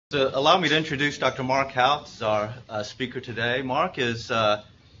Allow me to introduce Dr. Marc Haut as our speaker today. Marc is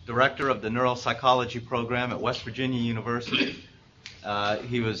director of the Neuropsychology program at West Virginia University.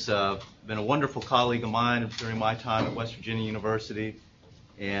 He was been a wonderful colleague of mine during my time at West Virginia University,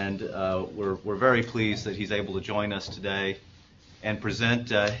 and we're very pleased that he's able to join us today and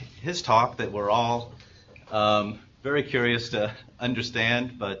present his talk that we're all very curious to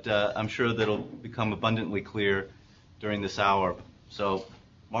understand, but I'm sure that it'll become abundantly clear during this hour. So,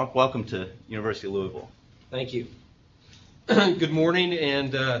 Marc, welcome to University of Louisville. Thank you. Good morning,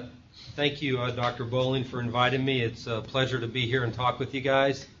 and thank you, Dr. Bowling, for inviting me. It's a pleasure to be here and talk with you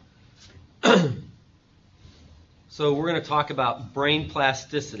guys. So we're going to talk about brain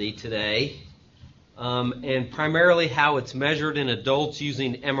plasticity today, and primarily how it's measured in adults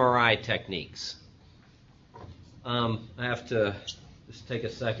using MRI techniques. I have to just take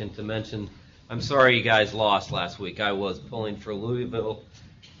a second to mention, I'm sorry you guys lost last week. I was pulling for Louisville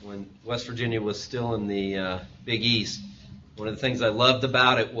when West Virginia was still in the Big East. One of the things I loved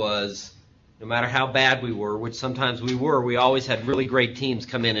about it was no matter how bad we were, which sometimes we were, we always had really great teams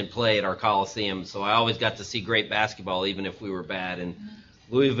come in and play at our Coliseum. So I always got to see great basketball even if we were bad. And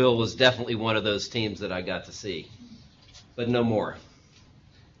Louisville was definitely one of those teams that I got to see. But no more.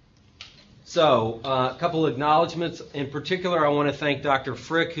 So a couple of acknowledgments. In particular, I want to thank Dr.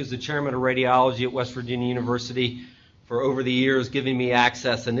 Frick, who's the chairman of radiology at West Virginia University, for over the years giving me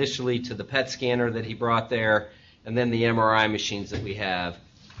access initially to the PET scanner that he brought there, and then the MRI machines that we have.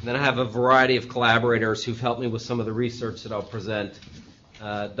 And then I have a variety of collaborators who've helped me with some of the research that I'll present.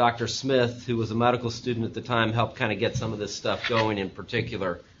 Dr. Smith, who was a medical student at the time, helped kind of get some of this stuff going in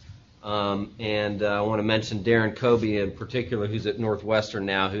particular. And I want to mention Darren Kobe in particular, who's at Northwestern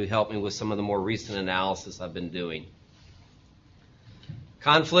now, who helped me with some of the more recent analysis I've been doing.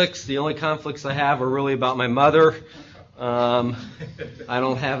 Conflicts, the only conflicts I have are really about my mother. I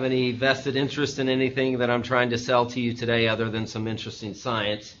don't have any vested interest in anything that I'm trying to sell to you today other than some interesting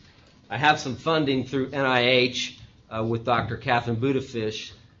science. I have some funding through NIH with Dr. Catherine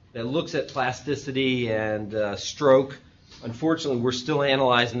Budafish that looks at plasticity and stroke. Unfortunately, we're still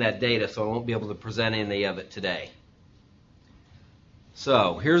analyzing that data, so I won't be able to present any of it today.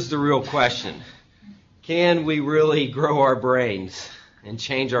 So here's the real question. Can we really grow our brains and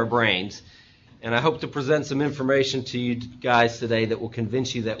change our brains? And I hope to present some information to you guys today that will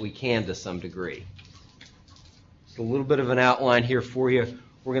convince you that we can to some degree. Just a little bit of an outline here for you.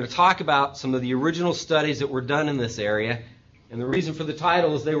 We're going to talk about some of the original studies that were done in this area. And the reason for the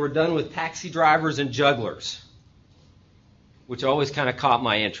title is they were done with taxi drivers and jugglers, which always kind of caught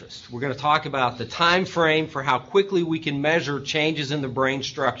my interest. We're going to talk about the time frame for how quickly we can measure changes in the brain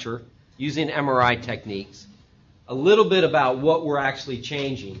structure using MRI techniques, a little bit about what we're actually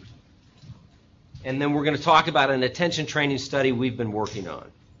changing, and then we're going to talk about an attention training study we've been working on.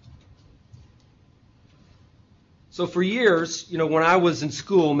 So for years, when I was in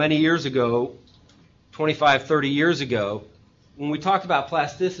school many years ago, 25, 30 years ago, when we talked about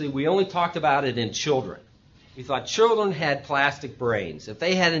plasticity, we only talked about it in children. We thought children had plastic brains. If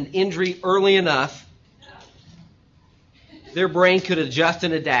they had an injury early enough, their brain could adjust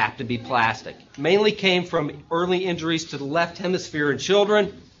and adapt and be plastic. Mainly came from early injuries to the left hemisphere in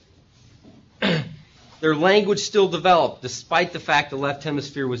children. Their language still developed despite the fact the left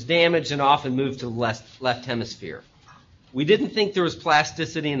hemisphere was damaged and often moved to the left hemisphere. We didn't think there was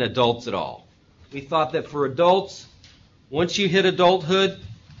plasticity in adults at all. We thought that for adults, once you hit adulthood,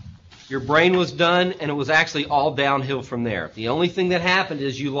 your brain was done, and it was actually all downhill from there. The only thing that happened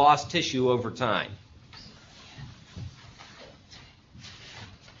is you lost tissue over time.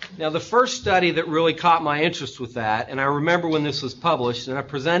 Now, the first study that really caught my interest with that, and I remember when this was published, and I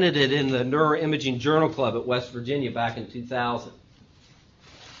presented it in the Neuroimaging Journal Club at West Virginia back in 2000.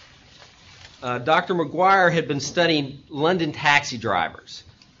 Dr. McGuire had been studying London taxi drivers.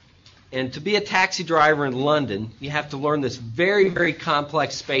 And to be a taxi driver in London, you have to learn this very, very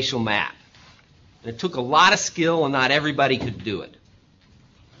complex spatial map. And it took a lot of skill, and not everybody could do it.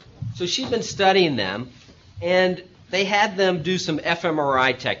 So she'd been studying them, and they had them do some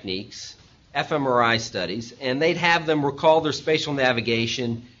fMRI techniques, fMRI studies, and they'd have them recall their spatial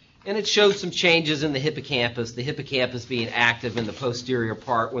navigation, and it showed some changes in the hippocampus being active in the posterior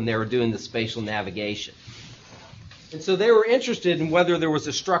part when they were doing the spatial navigation. And so they were interested in whether there was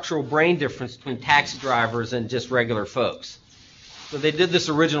a structural brain difference between taxi drivers and just regular folks. So they did this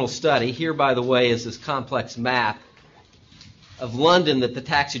original study. Here, by the way, is this complex map of London that the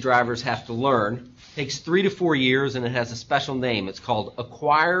taxi drivers have to learn. It takes 3 to 4 years, and it has a special name. It's called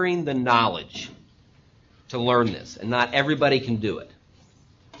Acquiring the Knowledge to learn this, and not everybody can do it.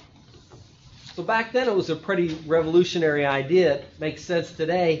 So back then it was a pretty revolutionary idea. It makes sense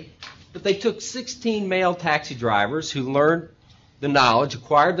today. But they took 16 male taxi drivers who learned the knowledge,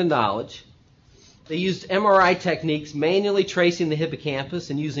 acquired the knowledge. They used MRI techniques, manually tracing the hippocampus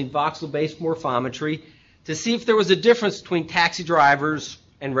and using voxel-based morphometry to see if there was a difference between taxi drivers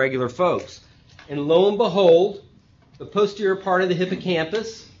and regular folks. And lo and behold, the posterior part of the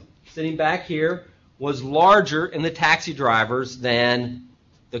hippocampus, sitting back here, was larger in the taxi drivers than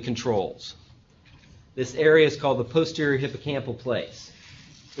the controls. This area is called the posterior hippocampal place.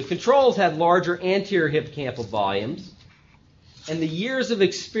 The controls had larger anterior hippocampal volumes, and the years of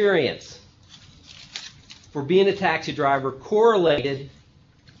experience for being a taxi driver correlated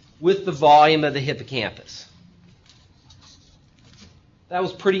with the volume of the hippocampus. That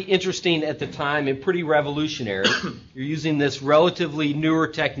was pretty interesting at the time and pretty revolutionary. You're using this relatively newer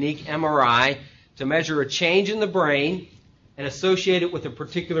technique, MRI, to measure a change in the brain and associate it with a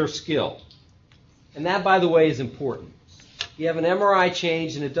particular skill. And that, by the way, is important. If you have an MRI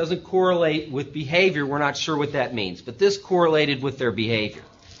change and it doesn't correlate with behavior, we're not sure what that means. But this correlated with their behavior.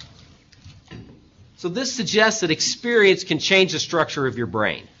 So this suggests that experience can change the structure of your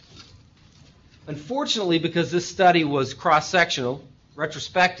brain. Unfortunately, because this study was cross-sectional,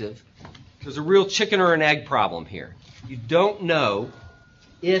 retrospective, there's a real chicken or an egg problem here. You don't know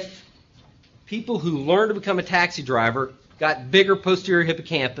if people who learned to become a taxi driver got bigger posterior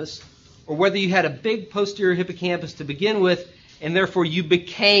hippocampus, or whether you had a big posterior hippocampus to begin with, and therefore you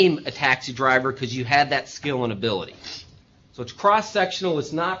became a taxi driver because you had that skill and ability. So it's cross-sectional,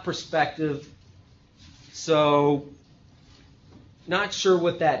 it's not prospective, so not sure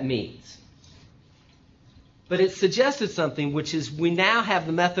what that means. But it suggested something, which is we now have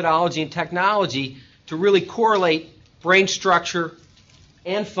the methodology and technology to really correlate brain structure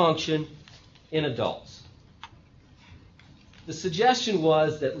and function in adults. The suggestion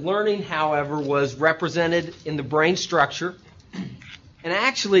was that learning, however, was represented in the brain structure. And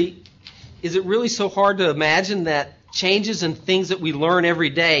actually, is it really so hard to imagine that changes in things that we learn every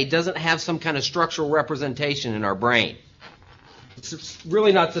day doesn't have some kind of structural representation in our brain? It's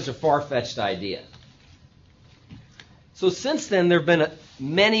really not such a far-fetched idea. So since then, there have been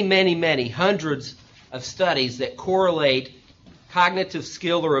many, hundreds of studies that correlate cognitive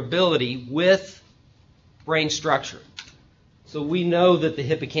skill or ability with brain structure. So we know that the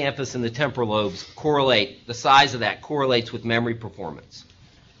hippocampus and the temporal lobes correlate, the size of that correlates with memory performance.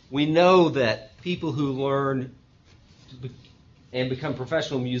 We know that people who learn and become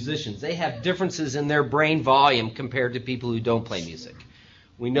professional musicians, they have differences in their brain volume compared to people who don't play music.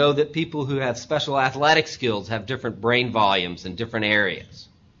 We know that people who have special athletic skills have different brain volumes in different areas.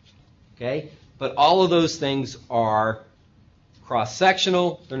 Okay? But all of those things are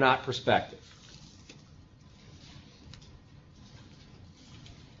cross-sectional, they're not prospective.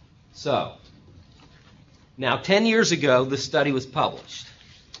 So, now 10 years ago, this study was published.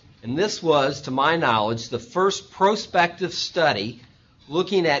 And this was, to my knowledge, the first prospective study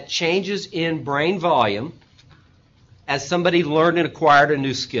looking at changes in brain volume as somebody learned and acquired a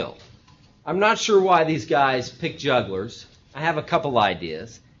new skill. I'm not sure why these guys picked jugglers. I have a couple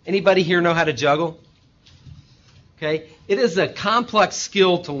ideas. Anybody here know how to juggle? Okay? It is a complex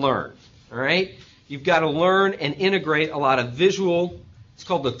skill to learn. All right? You've got to learn and integrate a lot of visual. It's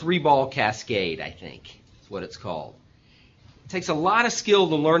called the three-ball cascade, I think. That's what it's called. It takes a lot of skill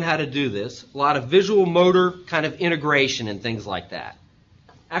to learn how to do this, a lot of visual motor kind of integration and things like that.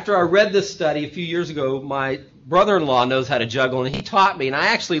 After I read this study a few years ago, my brother-in-law knows how to juggle, and he taught me, and I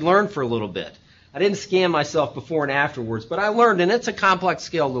actually learned for a little bit. I didn't scan myself before and afterwards, but I learned, and it's a complex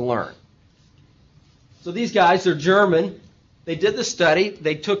skill to learn. So these guys, they're German. They did the study.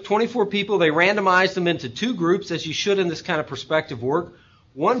 They took 24 people. They randomized them into two groups, as you should in this kind of prospective work.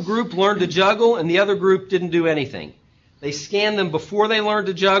 One group learned to juggle, and the other group didn't do anything. They scanned them before they learned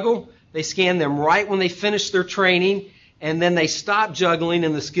to juggle. They scanned them right when they finished their training, and then they stopped juggling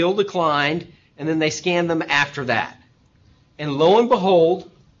and the skill declined, and then they scanned them after that. And lo and behold,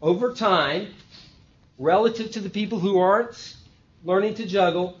 over time, relative to the people who aren't learning to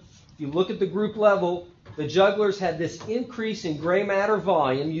juggle, if you look at the group level, the jugglers had this increase in gray matter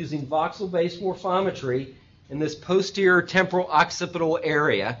volume using voxel-based morphometry in this posterior temporal occipital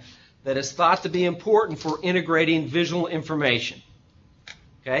area that is thought to be important for integrating visual information.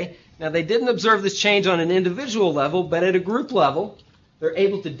 Okay? Now, they didn't observe this change on an individual level, but at a group level, they're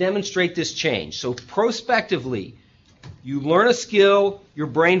able to demonstrate this change. So prospectively, you learn a skill, your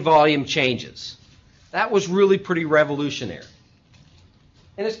brain volume changes. That was really pretty revolutionary.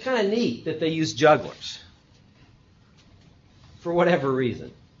 And it's kind of neat that they use jugglers for whatever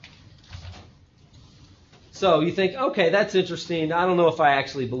reason. So you think, okay, that's interesting. I don't know if I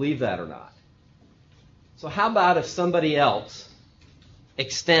actually believe that or not. So how about if somebody else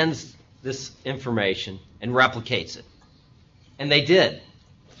extends this information and replicates it? And they did.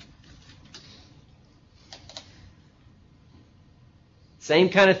 Same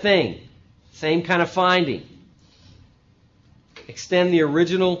kind of thing, same kind of finding. Extend the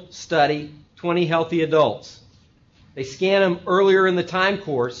original study, 20 healthy adults. They scan them earlier in the time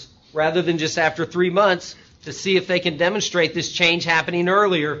course rather than just after 3 months to see if they can demonstrate this change happening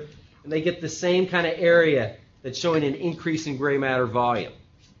earlier, and they get the same kind of area that's showing an increase in gray matter volume.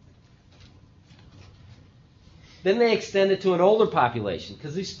 Then they extend it to an older population,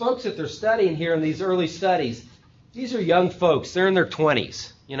 because these folks that they're studying here in these early studies, these are young folks. They're in their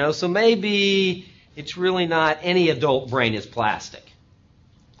 20s, so maybe it's really not any adult brain is plastic.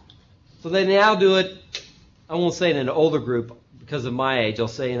 So they now do it, I won't say in an older group because of my age, I'll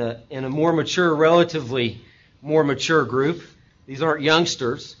say in a more mature, relatively more mature group. These aren't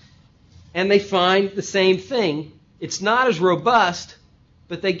youngsters. And they find the same thing. It's not as robust,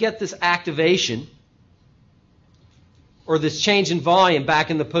 but they get this activation or this change in volume back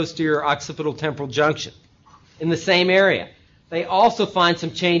in the posterior occipital temporal junction in the same area. They also find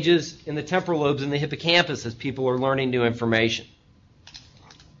some changes in the temporal lobes and the hippocampus as people are learning new information.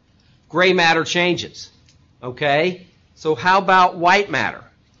 Gray matter changes. Okay? So how about white matter?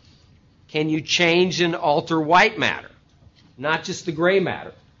 Can you change and alter white matter? Not just the gray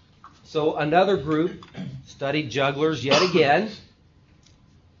matter. So another group studied jugglers yet again,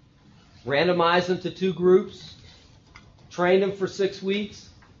 randomized them to 2 groups, trained them for 6 weeks,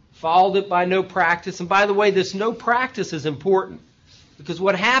 followed it by no practice. And by the way, this no practice is important, because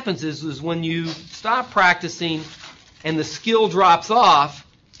what happens is when you stop practicing and the skill drops off,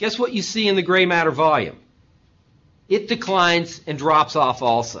 guess what you see in the gray matter volume? It declines and drops off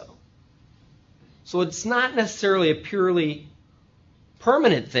also. So it's not necessarily a purely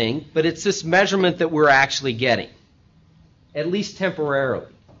permanent thing, but it's this measurement that we're actually getting, at least temporarily.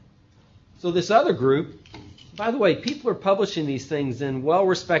 So this other group, by the way, people are publishing these things in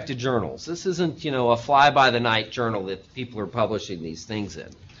well-respected journals. This isn't, a fly-by-the-night journal that people are publishing these things in,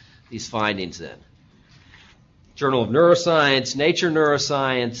 these findings in. Journal of Neuroscience, Nature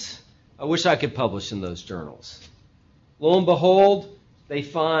Neuroscience. I wish I could publish in those journals. Lo and behold, they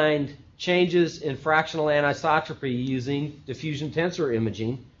find changes in fractional anisotropy using diffusion tensor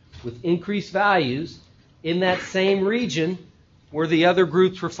imaging with increased values in that same region where the other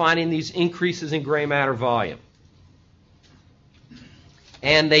groups were finding these increases in gray matter volume.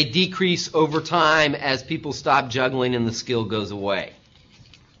 And they decrease over time as people stop juggling and the skill goes away.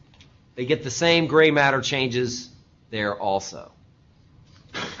 They get the same gray matter changes there also.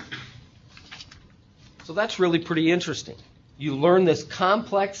 So that's really pretty interesting. You learn this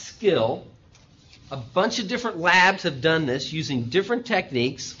complex skill. A bunch of different labs have done this using different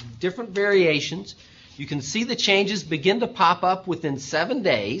techniques, different variations. You can see the changes begin to pop up within 7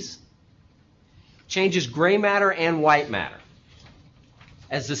 days. Changes gray matter and white matter.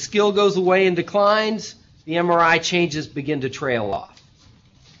 As the skill goes away and declines, the MRI changes begin to trail off.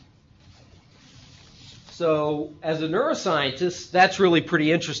 So as a neuroscientist, that's really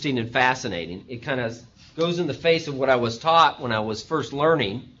pretty interesting and fascinating. It kind of goes in the face of what I was taught when I was first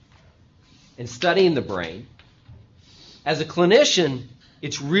learning and studying the brain. As a clinician,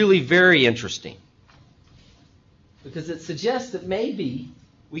 it's really very interesting because it suggests that maybe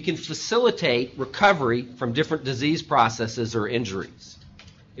we can facilitate recovery from different disease processes or injuries.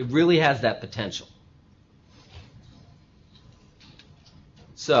 It really has that potential.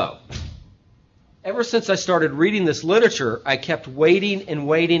 So, ever since I started reading this literature, I kept waiting and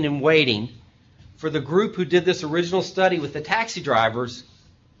waiting and waiting for the group who did this original study with the taxi drivers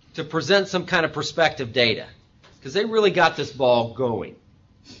to present some kind of prospective data, because they really got this ball going.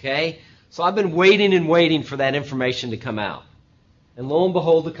 Okay? So I've been waiting and waiting for that information to come out. And lo and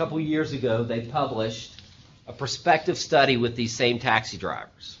behold, a couple years ago, they published a prospective study with these same taxi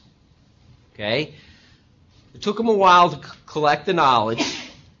drivers. Okay? It took them a while to collect the knowledge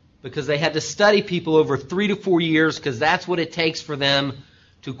because they had to study people over 3 to 4 years, because that's what it takes for them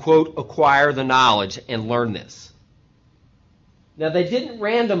to, quote, acquire the knowledge and learn this. Now, they didn't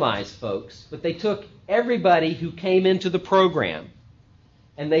randomize folks, but they took everybody who came into the program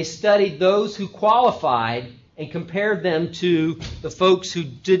and they studied those who qualified and compared them to the folks who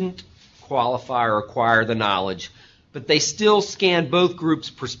didn't qualify or acquire the knowledge, but they still scanned both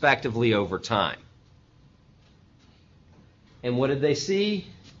groups prospectively over time. And what did they see?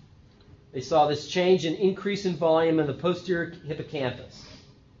 They saw this change in increase in volume in the posterior hippocampus.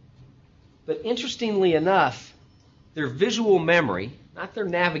 But interestingly enough, their visual memory, not their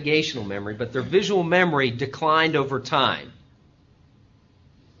navigational memory, but their visual memory declined over time.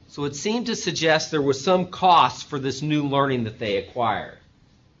 So it seemed to suggest there was some cost for this new learning that they acquired.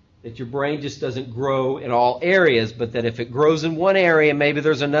 That your brain just doesn't grow in all areas, but that if it grows in one area, maybe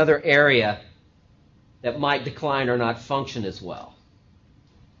there's another area that might decline or not function as well.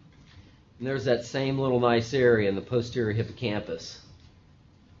 And there's that same little nice area in the posterior hippocampus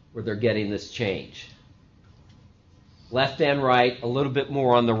where they're getting this change. Left and right, a little bit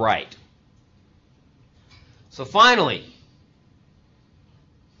more on the right. So finally,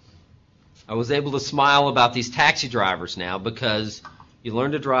 I was able to smile about these taxi drivers now because you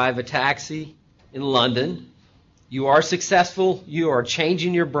learn to drive a taxi in London. You are successful. You are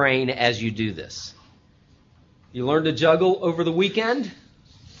changing your brain as you do this. You learn to juggle over the weekend.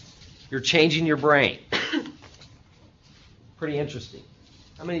 You're changing your brain. Pretty interesting.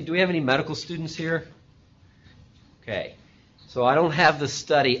 Do we have any medical students here? Okay. So I don't have the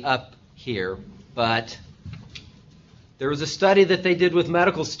study up here, but there was a study that they did with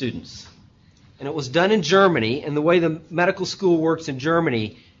medical students. And it was done in Germany, and the way the medical school works in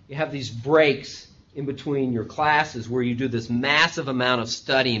Germany, you have these breaks in between your classes where you do this massive amount of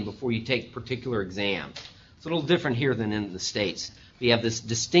studying before you take particular exams. It's a little different here than in the States. You have this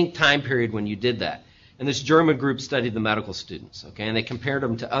distinct time period when you did that. And this German group studied the medical students, okay? And they compared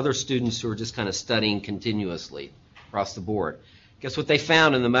them to other students who were just kind of studying continuously across the board. Guess what they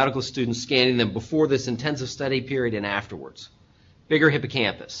found in the medical students scanning them before this intensive study period and afterwards? Bigger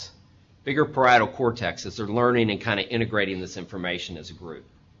hippocampus, bigger parietal cortex as they're learning and kind of integrating this information as a group.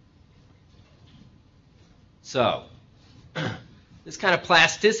 So, this kind of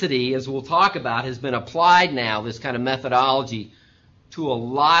plasticity, as we'll talk about, has been applied now, this kind of methodology, to a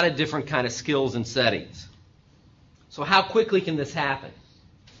lot of different kind of skills and settings. So how quickly can this happen?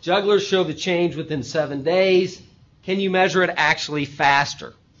 Jugglers show the change within 7 days. Can you measure it actually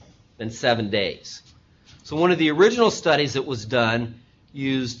faster than 7 days? So one of the original studies that was done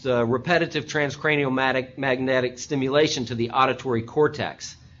used repetitive transcranial magnetic stimulation to the auditory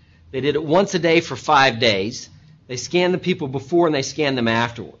cortex. They did it once a day for 5 days. They scanned the people before and they scanned them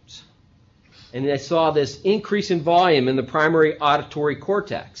afterwards. And they saw this increase in volume in the primary auditory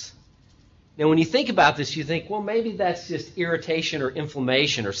cortex. Now, when you think about this, you think, well, maybe that's just irritation or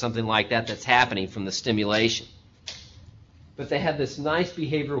inflammation or something like that that's happening from the stimulation. But they had this nice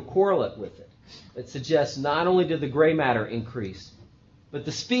behavioral correlate with it that suggests not only did the gray matter increase, but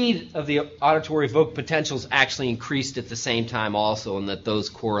the speed of the auditory evoked potentials actually increased at the same time also, and that those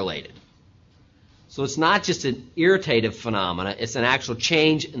correlated. So it's not just an irritative phenomena, it's an actual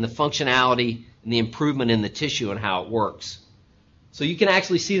change in the functionality and the improvement in the tissue and how it works. So you can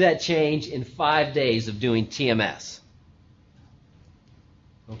actually see that change in 5 days of doing TMS.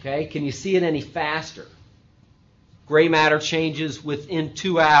 Okay, can you see it any faster? Gray matter changes within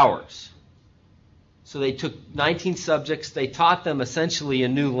 2 hours. So they took 19 subjects, they taught them essentially a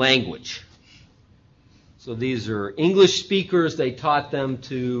new language. So these are English speakers, they taught them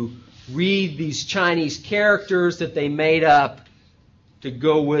to read these Chinese characters that they made up to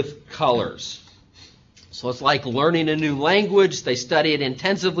go with colors. So it's like learning a new language. They study it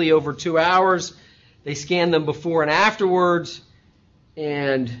intensively over 2 hours. They scan them before and afterwards,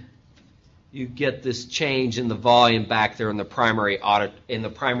 and you get this change in the volume back there in the primary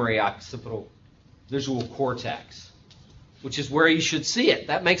occipital visual cortex, which is where you should see it.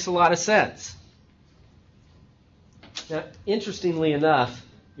 That makes a lot of sense. Now, interestingly enough,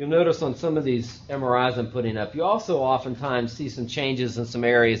 you'll notice on some of these MRIs I'm putting up, you also oftentimes see some changes in some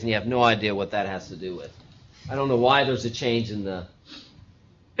areas and you have no idea what that has to do with. I don't know why there's a change in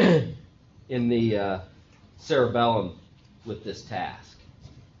the cerebellum with this task.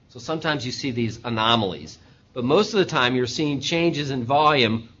 So sometimes you see these anomalies, but most of the time you're seeing changes in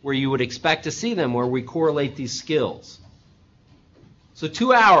volume where you would expect to see them, where we correlate these skills. So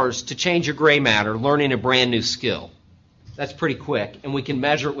 2 hours to change your gray matter, learning a brand new skill. That's pretty quick, and we can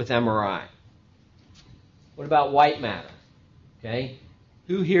measure it with MRI. What about white matter? Okay,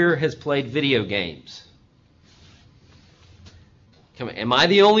 who here has played video games? Come on, am I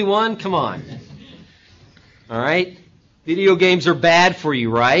the only one? Come on. All right, video games are bad for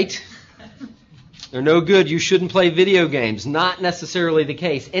you, right? They're no good. You shouldn't play video games. Not necessarily the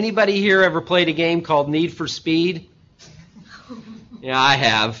case. Anybody here ever played a game called Need for Speed? Yeah, I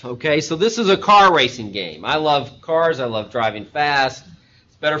have. Okay, so this is a car racing game. I love cars. I love driving fast.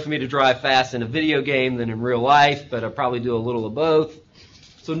 It's better for me to drive fast in a video game than in real life, but I'll probably do a little of both.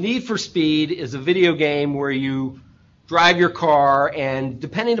 So Need for Speed is a video game where you drive your car, and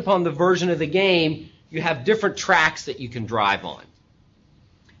depending upon the version of the game, you have different tracks that you can drive on.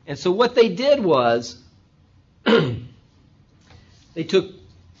 And so what they did was they took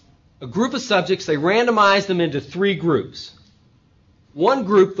a group of subjects, they randomized them into 3 groups. One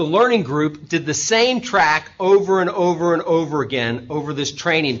group, the learning group, did the same track over and over and over again over this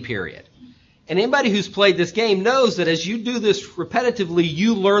training period. And anybody who's played this game knows that as you do this repetitively,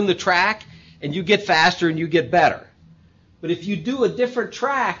 you learn the track and you get faster and you get better. But if you do a different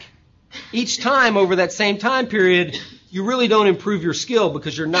track each time over that same time period, you really don't improve your skill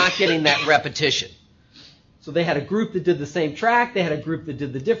because you're not getting that repetition. So they had a group that did the same track, they had a group that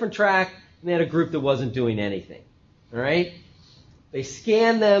did the different track, and they had a group that wasn't doing anything. All right? They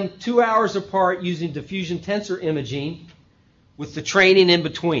scanned them 2 hours apart using diffusion tensor imaging with the training in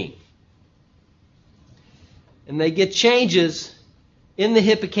between. And they get changes in the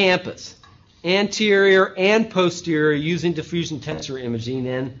hippocampus, anterior and posterior, using diffusion tensor imaging.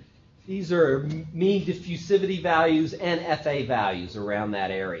 And these are mean diffusivity values and FA values around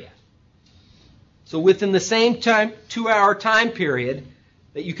that area. So within the same 2-hour time period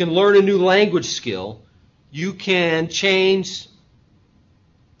that you can learn a new language skill, you can change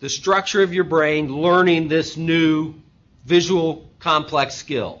the structure of your brain learning this new visual complex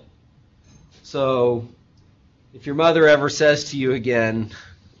skill. So if your mother ever says to you again,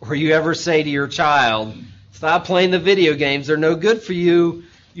 or you ever say to your child, stop playing the video games, they're no good for you,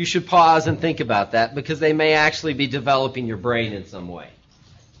 you should pause and think about that because they may actually be developing your brain in some way.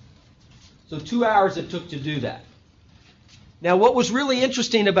 So 2 hours it took to do that. Now what was really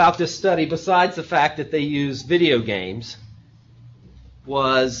interesting about this study, besides the fact that they used video games,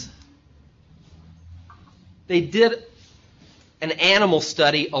 was they did an animal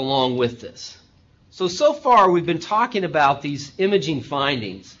study along with this. So far we've been talking about these imaging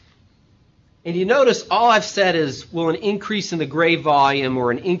findings. And you notice all I've said is, well, an increase in the gray volume or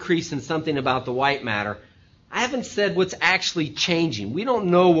an increase in something about the white matter. I haven't said what's actually changing. We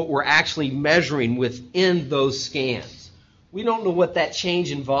don't know what we're actually measuring within those scans. We don't know what that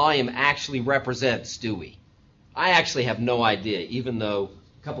change in volume actually represents, do we? I actually have no idea, even though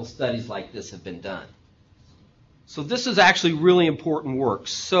a couple studies like this have been done. So this is actually really important work.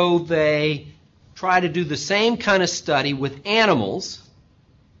 So they try to do the same kind of study with animals.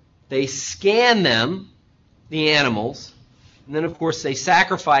 They scan them, the animals, and then of course they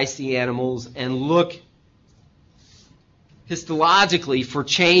sacrifice the animals and look histologically for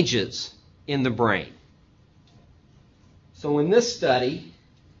changes in the brain. So in this study,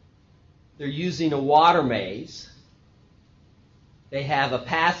 they're using a water maze. They have a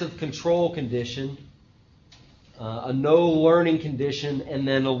passive control condition, a no learning condition, and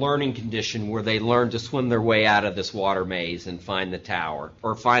then a learning condition where they learn to swim their way out of this water maze and find the tower,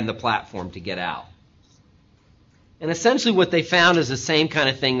 or find the platform to get out. And essentially what they found is the same kind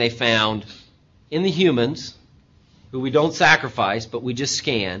of thing they found in the humans, who we don't sacrifice, but we just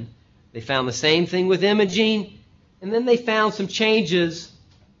scan. They found the same thing with imaging, and then they found some changes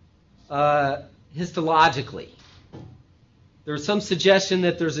histologically. There's some suggestion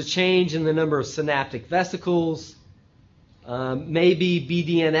that there's a change in the number of synaptic vesicles. Maybe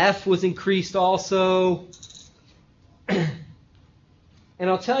BDNF was increased also. And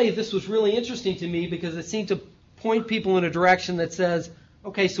I'll tell you, this was really interesting to me because it seemed to point people in a direction that says,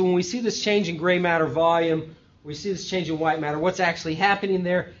 okay, so when we see this change in gray matter volume, we see this change in white matter, what's actually happening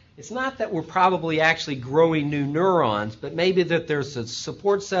there? It's not that we're probably actually growing new neurons, but maybe that there's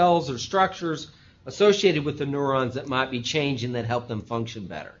support cells or structures associated with the neurons that might be changing that help them function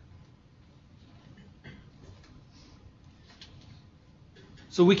better.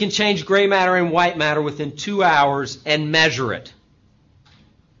 So we can change gray matter and white matter within 2 hours and measure it.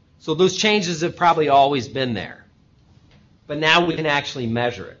 So those changes have probably always been there. But now we can actually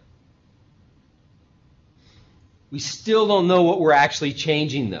measure it. We still don't know what we're actually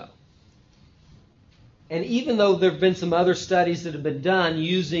changing, though. And even though there have been some other studies that have been done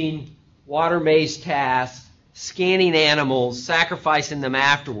using water maze tasks, scanning animals, sacrificing them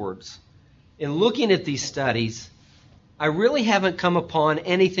afterwards, in looking at these studies, I really haven't come upon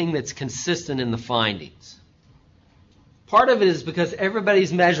anything that's consistent in the findings. Part of it is because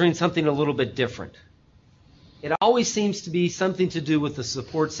everybody's measuring something a little bit different. It always seems to be something to do with the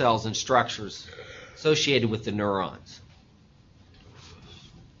support cells and structures associated with the neurons.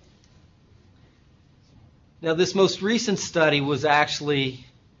 Now, this most recent study was actually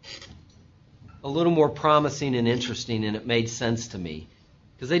a little more promising and interesting, and it made sense to me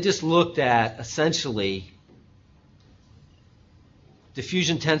because they just looked at essentially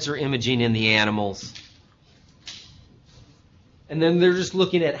diffusion tensor imaging in the animals, and then they're just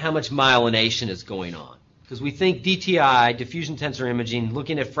looking at how much myelination is going on. Because we think DTI, diffusion tensor imaging,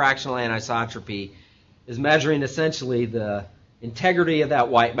 looking at fractional anisotropy, is measuring essentially the integrity of that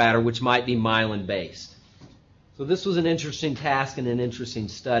white matter, which might be myelin-based. So this was an interesting task and an interesting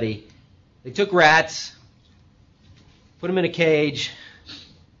study. They took rats, put them in a cage,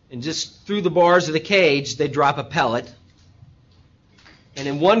 and just through the bars of the cage, they drop a pellet. And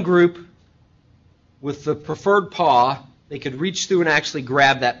in one group, with the preferred paw, they could reach through and actually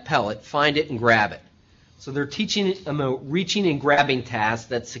grab that pellet, find it and grab it. So they're teaching them a reaching and grabbing task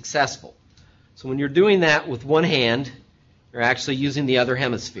that's successful. So when you're doing that with one hand, you're actually using the other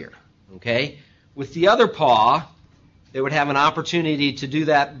hemisphere. Okay? With the other paw, they would have an opportunity to do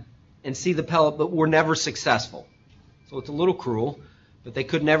that and see the pellet, but were never successful. So it's a little cruel, but they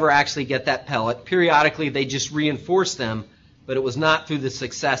could never actually get that pellet. Periodically, they just reinforced them, but it was not through the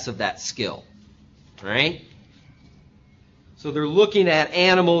success of that skill. All right? So they're looking at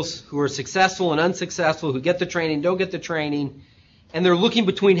animals who are successful and unsuccessful, who get the training, don't get the training, and they're looking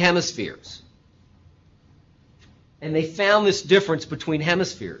between hemispheres. And they found this difference between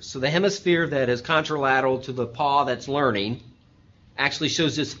hemispheres. So the hemisphere that is contralateral to the paw that's learning actually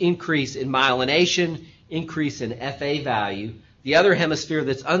shows this increase in myelination, increase in FA value. The other hemisphere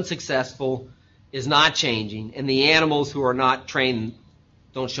that's unsuccessful is not changing, and the animals who are not trained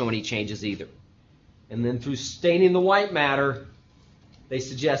don't show any changes either. And then through staining the white matter, they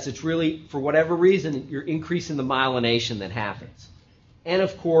suggest it's really, for whatever reason, you're increasing the myelination that happens. And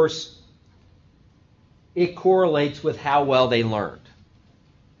of course, it correlates with how well they learned.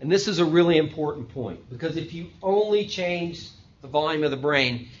 And this is a really important point, because if you only change the volume of the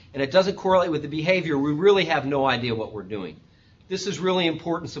brain and it doesn't correlate with the behavior, we really have no idea what we're doing. This is really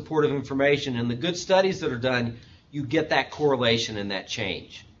important supportive information, and the good studies that are done, you get that correlation and that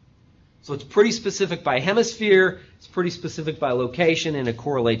change. So it's pretty specific by hemisphere, it's pretty specific by location, and it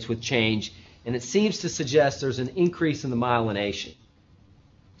correlates with change. And it seems to suggest there's an increase in the myelination.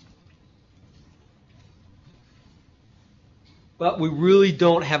 But we really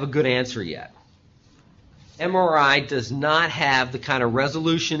don't have a good answer yet. MRI does not have the kind of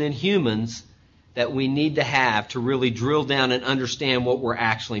resolution in humans that we need to have to really drill down and understand what we're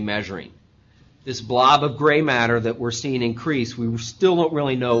actually measuring. This blob of gray matter that we're seeing increase, we still don't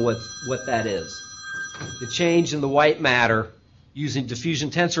really know what that is. The change in the white matter using diffusion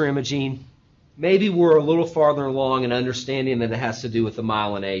tensor imaging, maybe we're a little farther along in understanding that it has to do with the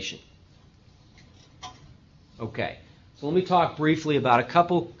myelination. Okay, so let me talk briefly about a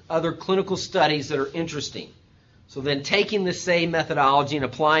couple other clinical studies that are interesting. So then taking the same methodology and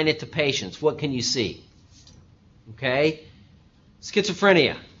applying it to patients, what can you see? Okay,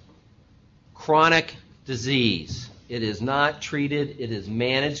 schizophrenia. Chronic disease. It is not treated. It is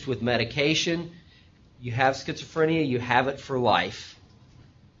managed with medication. You have schizophrenia, you have it for life.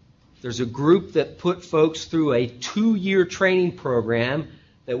 There's a group that put folks through a 2-year training program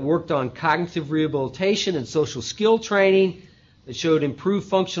that worked on cognitive rehabilitation and social skill training that showed improved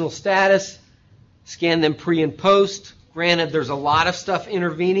functional status, scanned them pre and post. Granted, there's a lot of stuff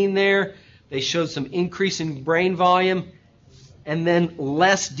intervening there. They showed some increase in brain volume, and then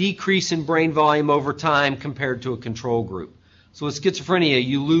less decrease in brain volume over time compared to a control group. So with schizophrenia,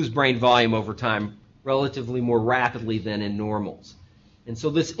 you lose brain volume over time relatively more rapidly than in normals. And so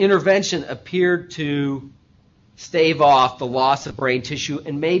this intervention appeared to stave off the loss of brain tissue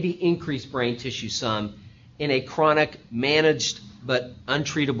and maybe increase brain tissue some in a chronic, managed, but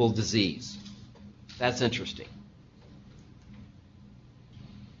untreatable disease. That's interesting.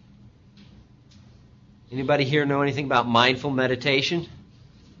 Anybody here know anything about mindful meditation?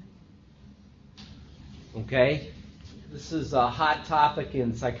 Okay. This is a hot topic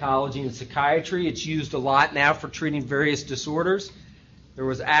in psychology and psychiatry. It's used a lot now for treating various disorders. There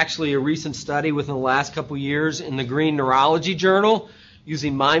was actually a recent study within the last couple years in the Green Neurology Journal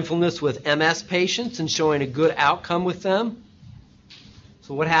using mindfulness with MS patients and showing a good outcome with them.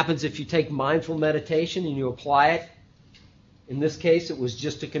 So what happens if you take mindful meditation and you apply it? In this case, it was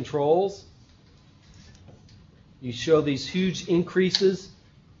just to controls. You show these huge increases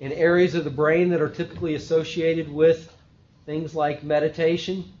in areas of the brain that are typically associated with things like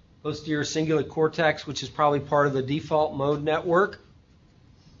meditation, posterior cingulate cortex, which is probably part of the default mode network.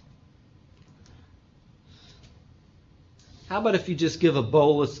 How about if you just give a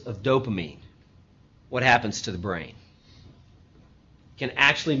bolus of dopamine? What happens to the brain? You can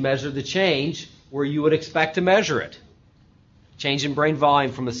actually measure the change where you would expect to measure it. Change in brain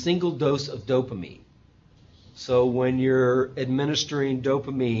volume from a single dose of dopamine. So when you're administering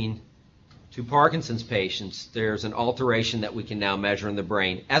dopamine to Parkinson's patients, there's an alteration that we can now measure in the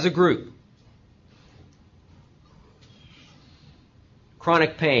brain as a group.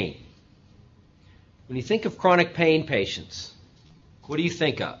 Chronic pain. When you think of chronic pain patients, what do you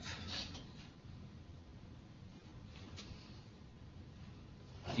think of?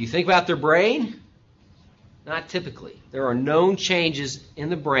 Do you think about their brain? Not typically. There are known changes in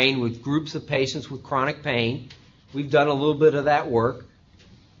the brain with groups of patients with chronic pain. We've done a little bit of that work.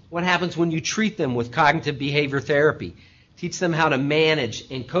 What happens when you treat them with cognitive behavior therapy? Teach them how to manage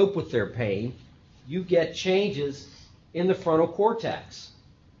and cope with their pain. You get changes in the frontal cortex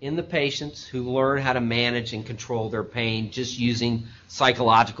in the patients who learn how to manage and control their pain just using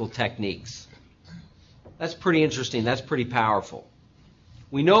psychological techniques. That's pretty interesting. That's pretty powerful.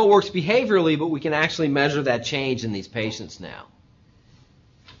 We know it works behaviorally, but we can actually measure that change in these patients now.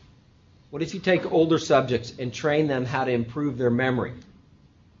 What if you take older subjects and train them how to improve their memory?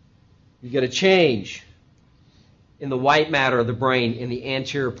 You get a change in the white matter of the brain in the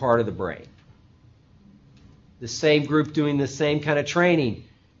anterior part of the brain. The same group doing the same kind of training,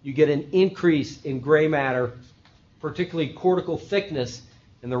 you get an increase in gray matter, particularly cortical thickness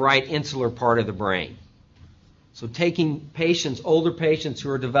in the right insular part of the brain. So taking patients, older patients who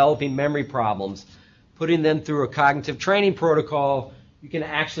are developing memory problems, putting them through a cognitive training protocol, you can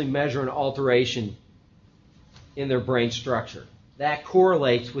actually measure an alteration in their brain structure. That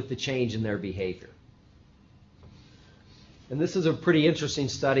correlates with the change in their behavior. And this is a pretty interesting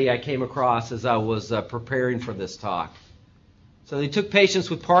study I came across as I was preparing for this talk. So they took patients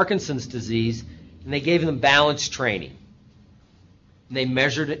with Parkinson's disease and they gave them balance training. And they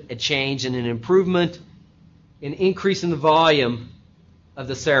measured a change and an improvement, an increase in the volume of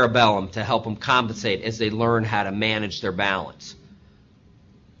the cerebellum to help them compensate as they learn how to manage their balance.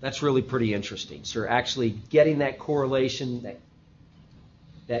 That's really pretty interesting. So you're actually getting that correlation,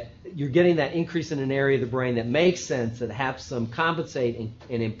 that you're getting that increase in an area of the brain that makes sense, that helps them compensate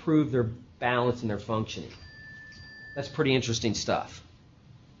and improve their balance and their functioning. That's pretty interesting stuff.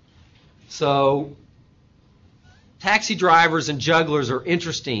 So taxi drivers and jugglers are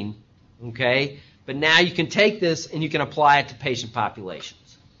interesting, okay? But now you can take this and you can apply it to patient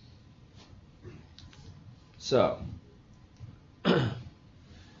populations. So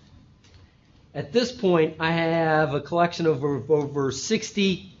at this point, I have a collection of over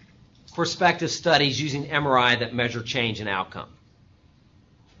 60 prospective studies using MRI that measure change in outcome.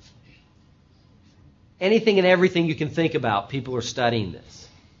 Anything and everything you can think about, people are studying this.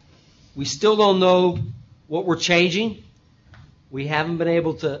 We still don't know what we're changing. We haven't been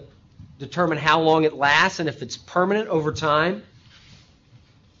able to determine how long it lasts and if it's permanent over time.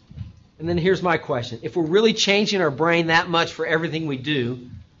 And then here's my question. If we're really changing our brain that much for everything we do,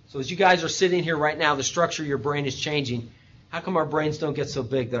 so as you guys are sitting here right now, the structure of your brain is changing, how come our brains don't get so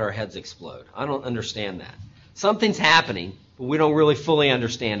big that our heads explode? I don't understand that. Something's happening, but we don't really fully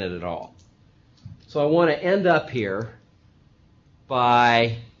understand it at all. So I want to end up here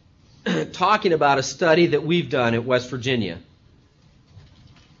by talking about a study that we've done at West Virginia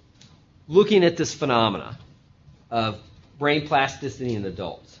looking at this phenomena of brain plasticity in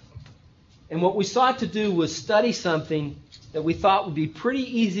adults. And what we sought to do was study something that we thought would be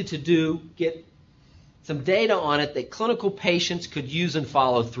pretty easy to do, get some data on it that clinical patients could use and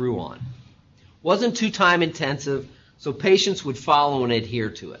follow through on. Wasn't too time intensive, so patients would follow and adhere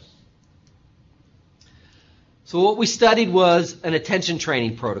to it. So what we studied was an attention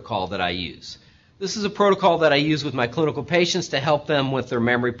training protocol that I use. This is a protocol that I use with my clinical patients to help them with their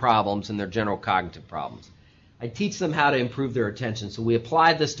memory problems and their general cognitive problems. I teach them how to improve their attention, so we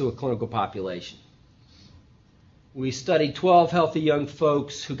applied this to a clinical population. We studied 12 healthy young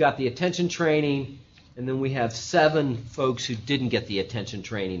folks who got the attention training, and then we have 7 folks who didn't get the attention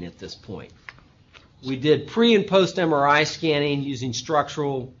training at this point. We did pre- and post-MRI scanning using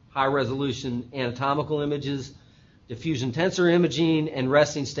structural, high-resolution anatomical images, diffusion tensor imaging, and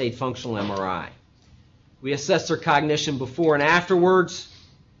resting state functional MRI. We assessed their cognition before and afterwards,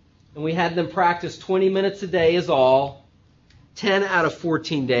 and we had them practice 20 minutes a day is all, 10 out of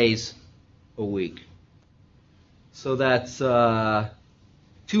 14 days a week. So that's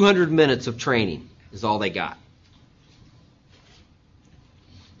 200 minutes of training is all they got.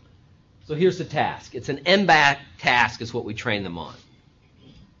 So here's the task. It's an MBAC task is what we train them on.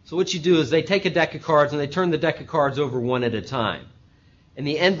 So what you do is they take a deck of cards and they turn the deck of cards over one at a time. And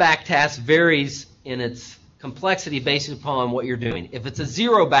the NBAC task varies in its complexity based upon what you're doing. If it's a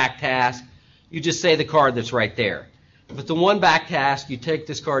 0-back task, you just say the card that's right there. If it's a 1-back task, you take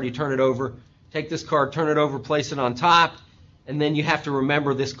this card, you turn it over, take this card, turn it over, place it on top, and then you have to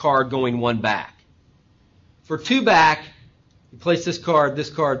remember this card going 1 back. For 2-back, you place this card, this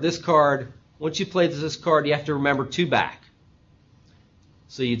card, this card. Once you place this card, you have to remember 2 back.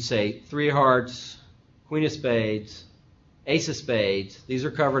 So you'd say 3 of hearts, Queen of spades, Ace of spades. These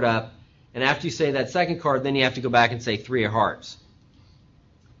are covered up. And after you say that second card, then you have to go back and say 3 of hearts.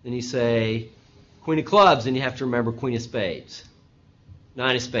 Then you say Queen of clubs, and you have to remember Queen of spades,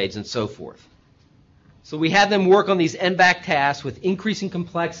 9 of spades, and so forth. So we have them work on these NBAC tasks with increasing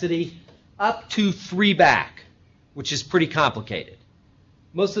complexity up to 3 back. which is pretty complicated.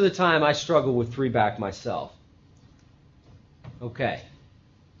 Most of the time I struggle with 3-back myself. Okay.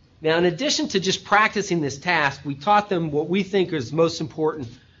 Now, in addition to just practicing this task, we taught them what we think is most important,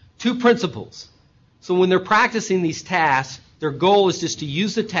 2 principles. So when they're practicing these tasks, their goal is just to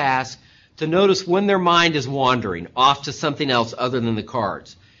use the task to notice when their mind is wandering off to something else other than the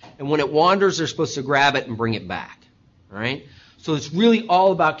cards. And when it wanders, they're supposed to grab it and bring it back. All right? So it's really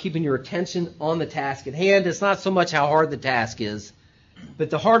all about keeping your attention on the task at hand. It's not so much how hard the task is, but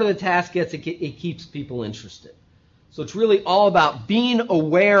the harder the task gets, it keeps people interested. So it's really all about being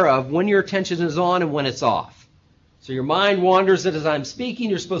aware of when your attention is on and when it's off. So your mind wanders as I'm speaking.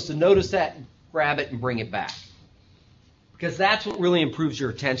 You're supposed to notice that, grab it, and bring it back. Because that's what really improves your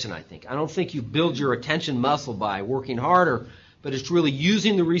attention, I think. I don't think you build your attention muscle by working harder, but it's really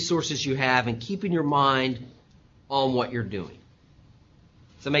using the resources you have and keeping your mind on what you're doing.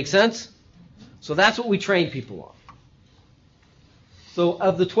 Does that make sense? So that's what we train people on. So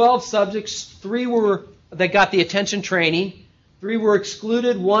of the 12 subjects, 3 that got the attention training. 3 were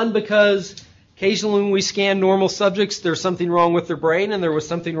excluded. 1 because occasionally when we scan normal subjects, there's something wrong with their brain, and there was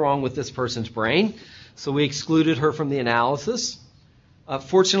something wrong with this person's brain. So we excluded her from the analysis.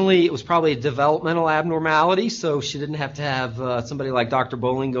 Fortunately, it was probably a developmental abnormality, so she didn't have to have somebody like Dr.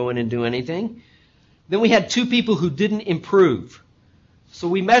 Bowling go in and do anything. Then we had 2 people who didn't improve. So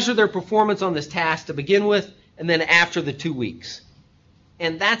we measured their performance on this task to begin with, and then after the 2 weeks.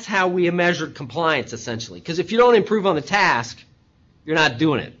 And that's how we measured compliance, essentially. Because if you don't improve on the task, you're not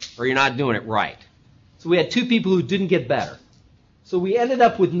doing it, or you're not doing it right. So we had 2 people who didn't get better. So we ended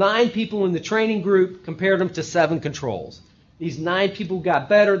up with 9 people in the training group, compared them to 7 controls. These 9 people got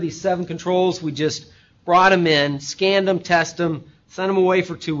better. These 7 controls, we just brought them in, scanned them, tested them, sent them away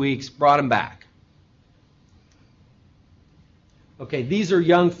for 2 weeks, brought them back. Okay, these are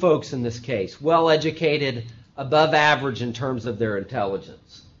young folks in this case, well-educated, above average in terms of their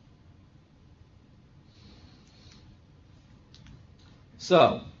intelligence.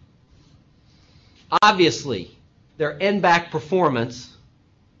 So, obviously, their end-back performance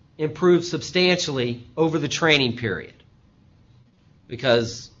improved substantially over the training period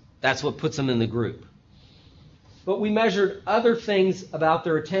because that's what puts them in the group. But we measured other things about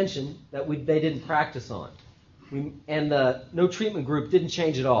their attention that they didn't practice on. And the no treatment group didn't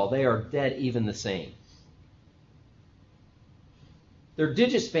change at all. They are dead even the same. Their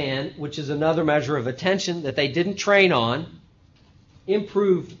digit span, which is another measure of attention that they didn't train on,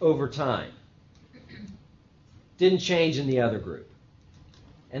 improved over time. Didn't change in the other group.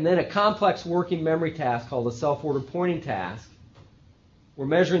 And then a complex working memory task called a self-ordered pointing task. We're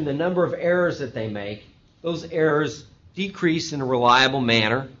measuring the number of errors that they make. Those errors decrease in a reliable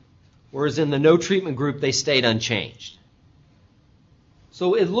manner, whereas in the no treatment group, they stayed unchanged.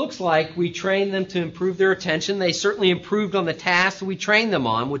 So it looks like we trained them to improve their attention. They certainly improved on the tasks we trained them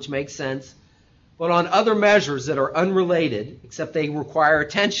on, which makes sense. But on other measures that are unrelated, except they require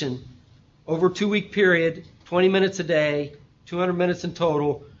attention, over a 2-week period, 20 minutes a day, 200 minutes in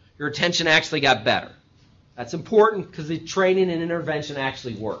total, your attention actually got better. That's important because the training and intervention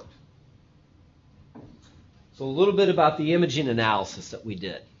actually worked. So a little bit about the imaging analysis that we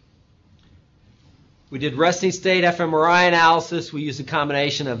did. We did resting state fMRI analysis. We used a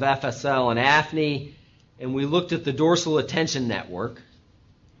combination of FSL and AFNI, and we looked at the dorsal attention network.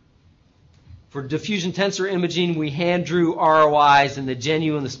 For diffusion tensor imaging, we hand drew ROIs in the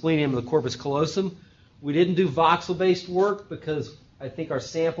genu and the splenium of the corpus callosum. We didn't do voxel-based work because I think our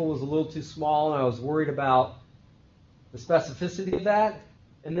sample was a little too small, and I was worried about the specificity of that.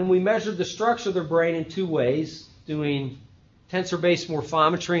 And then we measured the structure of their brain in 2 ways, doing tensor-based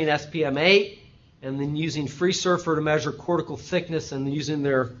morphometry in SPM8, and then using FreeSurfer to measure cortical thickness and using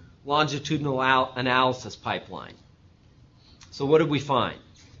their longitudinal analysis pipeline. So what did we find?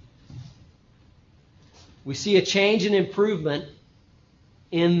 We see a change in improvement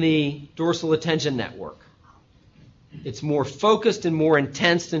in the dorsal attention network. It's more focused and more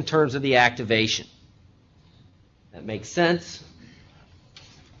intense in terms of the activation. That makes sense.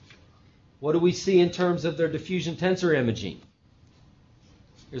 What do we see in terms of their diffusion tensor imaging?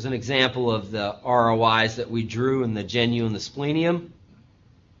 Here's an example of the ROIs that we drew in the genu and the splenium.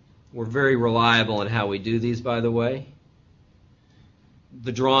 We're very reliable in how we do these, by the way.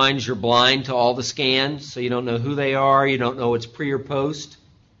 The drawings, you're blind to all the scans, so you don't know who they are. You don't know it's pre or post.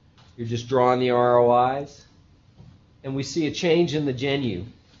 You're just drawing the ROIs. And we see a change in the genu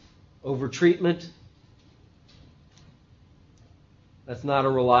over treatment. That's not a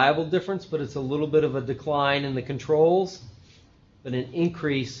reliable difference, but it's a little bit of a decline in the controls, but an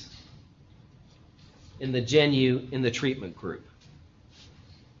increase in the genu in the treatment group.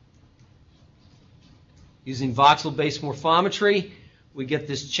 Using voxel-based morphometry, we get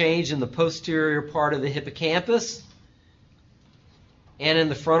this change in the posterior part of the hippocampus and in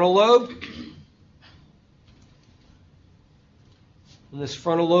the frontal lobe. And this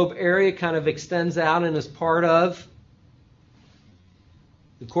frontal lobe area kind of extends out and is part of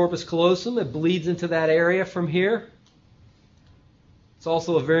the corpus callosum. It bleeds into that area from here. It's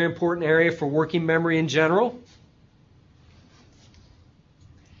also a very important area for working memory in general.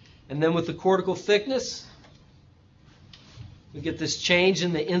 And then with the cortical thickness, we get this change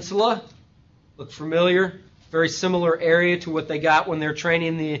in the insula. Look familiar? Very similar area to what they got when they're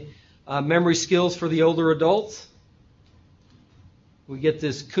training the memory skills for the older adults. We get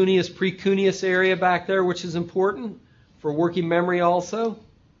this cuneus, precuneus area back there, which is important for working memory also.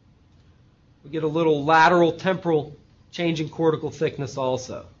 We get a little lateral temporal change in cortical thickness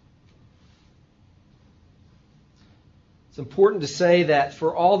also. It's important to say that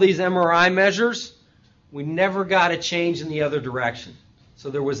for all these MRI measures, we never got a change in the other direction. So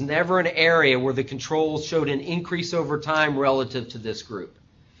there was never an area where the controls showed an increase over time relative to this group.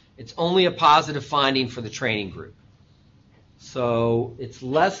 It's only a positive finding for the training group. So it's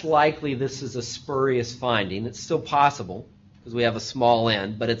less likely this is a spurious finding. It's still possible because we have a small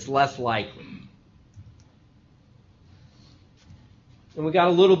n, but it's less likely. And we got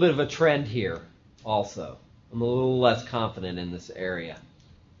a little bit of a trend here also. I'm a little less confident in this area.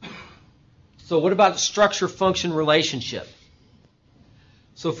 So what about the structure-function relationship?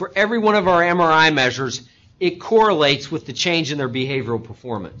 So for every one of our MRI measures, it correlates with the change in their behavioral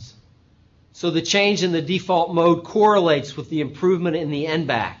performance. So the change in the default mode correlates with the improvement in the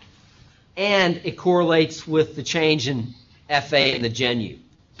NBAC, and it correlates with the change in FA and the GENU.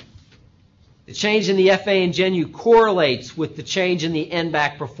 The change in the FA and GENU correlates with the change in the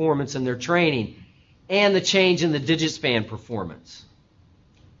NBAC performance in their training and the change in the digit span performance.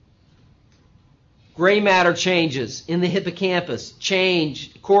 Gray matter changes in the hippocampus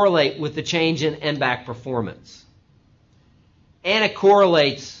correlate with the change in NBAC performance. And it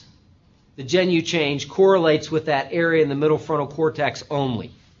correlates, the GENU change correlates with that area in the middle frontal cortex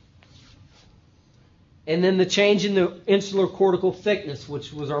only. And then the change in the insular cortical thickness,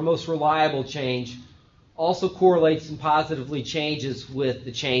 which was our most reliable change, also correlates and positively changes with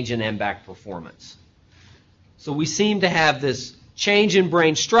the change in NBAC performance. So we seem to have this change in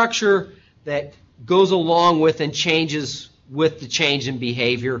brain structure that goes along with and changes with the change in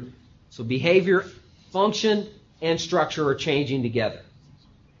behavior. So behavior, function, and structure are changing together.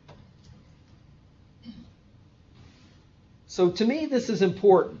 So to me, this is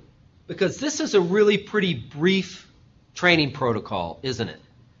important because this is a really pretty brief training protocol, isn't it?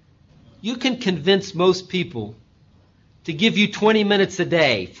 You can convince most people to give you 20 minutes a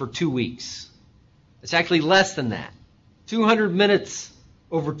day for 2 weeks. It's actually less than that. 200 minutes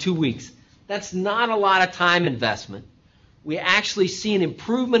over 2 weeks. That's not a lot of time investment. We actually see an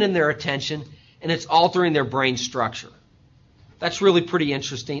improvement in their attention, and it's altering their brain structure. That's really pretty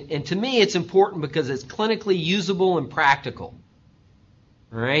interesting. And to me, it's important because it's clinically usable and practical.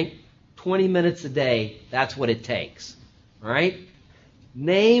 All right? 20 minutes a day, that's what it takes. All right?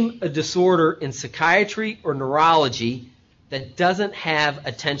 Name a disorder in psychiatry or neurology that doesn't have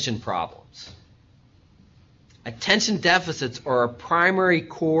attention problems. Attention deficits are a primary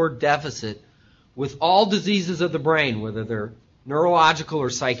core deficit with all diseases of the brain, whether they're neurological or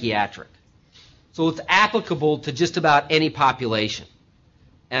psychiatric. So it's applicable to just about any population.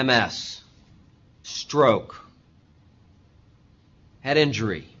 MS, stroke, head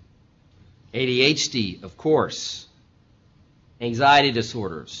injury, ADHD, of course, anxiety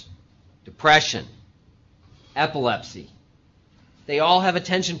disorders, depression, epilepsy. They all have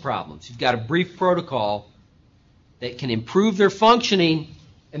attention problems. You've got a brief protocol that can improve their functioning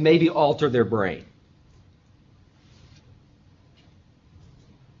and maybe alter their brain.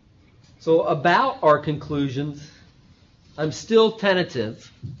 So about our conclusions, I'm still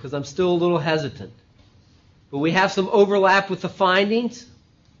tentative because I'm still a little hesitant. But we have some overlap with the findings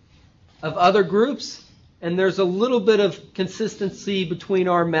of other groups, and there's a little bit of consistency between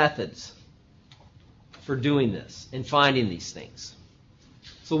our methods for doing this and finding these things.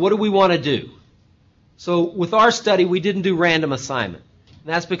 So what do we want to do? So with our study, we didn't do random assignment.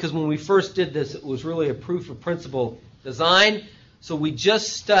 And that's because when we first did this, it was really a proof of principle design. So we just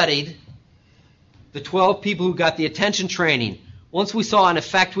studied the 12 people who got the attention training. Once we saw an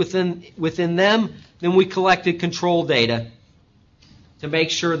effect within them, then we collected control data to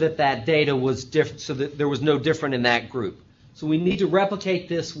make sure that that data was different, so that there was no different in that group. So we need to replicate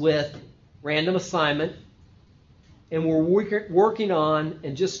this with random assignment. And we're working on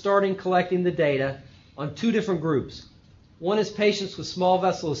and just starting collecting the data on 2 different groups. One is patients with small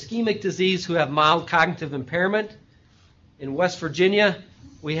vessel ischemic disease who have mild cognitive impairment. In West Virginia,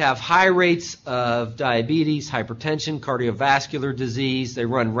 we have high rates of diabetes, hypertension, cardiovascular disease. They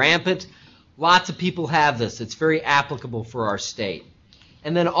run rampant. Lots of people have this. It's very applicable for our state.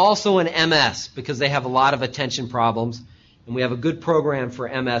 And then also in MS, because they have a lot of attention problems, and we have a good program for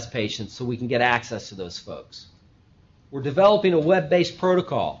MS patients so we can get access to those folks. We're developing a web-based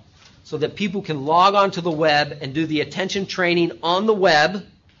protocol so that people can log onto the web and do the attention training on the web,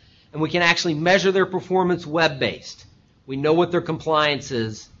 and we can actually measure their performance web-based. We know what their compliance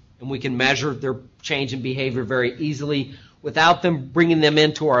is, and we can measure their change in behavior very easily without them bringing them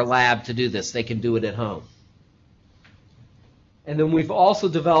into our lab to do this. They can do it at home. And then we've also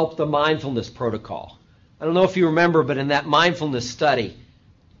developed the mindfulness protocol. I don't know if you remember, but in that mindfulness study,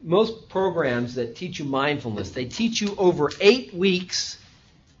 most programs that teach you mindfulness, they teach you over 8 weeks,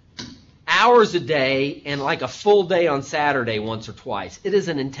 hours a day, and like a full day on Saturday once or twice. It is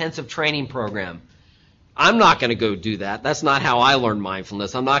an intensive training program. I'm not going to go do that. That's not how I learn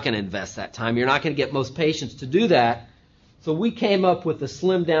mindfulness. I'm not going to invest that time. You're not going to get most patients to do that. So we came up with a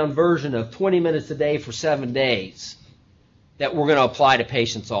slimmed-down version of 20 minutes a day for 7 days that we're going to apply to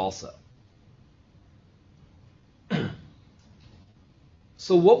patients also.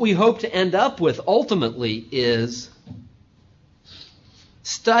 So what we hope to end up with ultimately is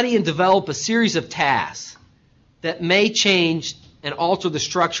study and develop a series of tasks that may change and alter the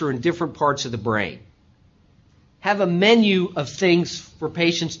structure in different parts of the brain. Have a menu of things for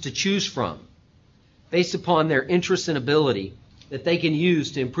patients to choose from based upon their interest and ability that they can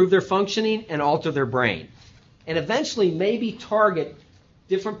use to improve their functioning and alter their brain. And eventually maybe target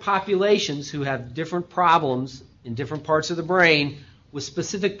different populations who have different problems in different parts of the brain with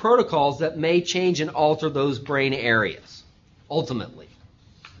specific protocols that may change and alter those brain areas, ultimately.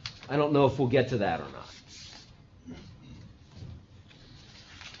 I don't know if we'll get to that or not.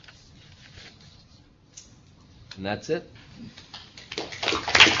 And that's it.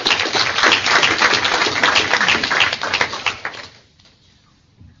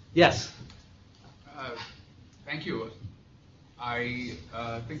 Yes? Thank you. I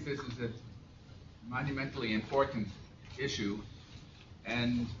think this is a monumentally important issue.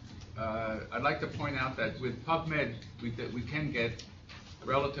 And I'd like to point out that with PubMed, we can get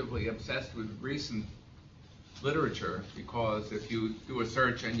relatively obsessed with recent literature, because if you do a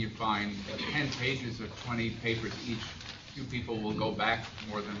search and you find 10 pages of 20 papers each, few people will go back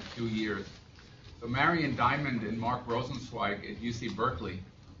more than a few years. So Marion Diamond and Marc Rosenzweig at UC Berkeley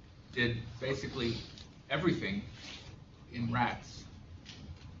did basically everything in rats.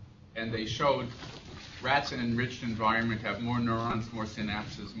 And they showed rats in an enriched environment have more neurons, more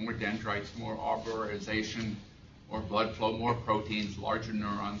synapses, more dendrites, more arborization, more blood flow, more proteins, larger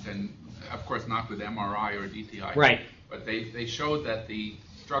neurons, and of course not with MRI or DTI. Right. But they showed that the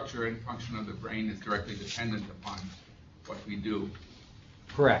structure and function of the brain is directly dependent upon what we do.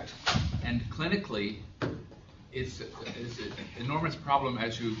 Correct. And clinically, it's an enormous problem,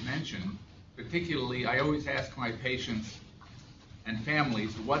 as you mentioned. Particularly, I always ask my patients and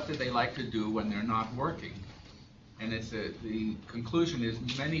families, what do they like to do when they're not working? And the conclusion is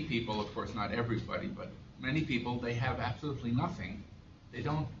many people, of course not everybody, but many people, they have absolutely nothing. They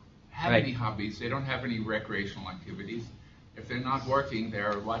don't have any hobbies. They don't have any recreational activities. If they're not working,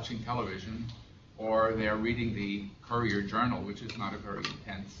 they're watching television, or they're reading the Courier Journal, which is not a very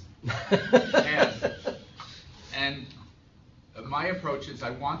intense task. And my approach is I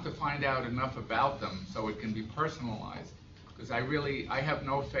want to find out enough about them so it can be personalized. Because I have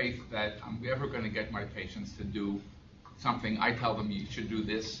no faith that I'm ever going to get my patients to do something. I tell them you should do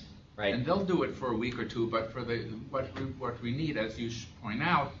this, right, and they'll do it for a week or two. But for what we need, as you point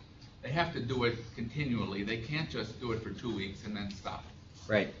out, they have to do it continually. They can't just do it for 2 weeks and then stop.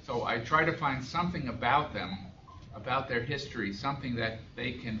 Right. So I try to find something about them, about their history, something that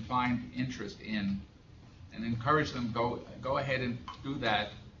they can find interest in, and encourage them go ahead and do that.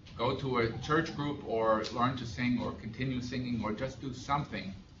 Go to a church group, or learn to sing, or continue singing, or just do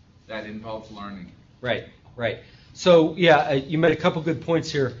something that involves learning. Right, right. So yeah, you made a couple good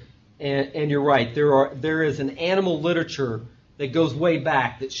points here, and you're right. There is an animal literature that goes way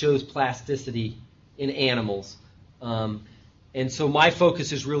back that shows plasticity in animals, and so my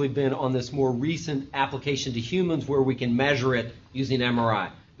focus has really been on this more recent application to humans where we can measure it using MRI.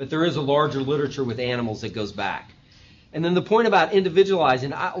 But there is a larger literature with animals that goes back. And then the point about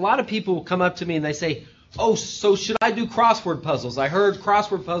individualizing, a lot of people come up to me and they say, oh, so should I do crossword puzzles? I heard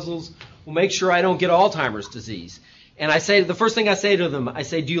crossword puzzles will make sure I don't get Alzheimer's disease. And I say, the first thing I say to them, I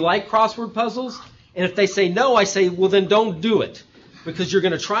say, do you like crossword puzzles? And if they say no, I say, well, then don't do it. because you're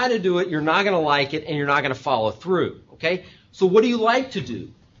going to try to do it, you're not going to like it, and you're not going to follow through. Okay? So what do you like to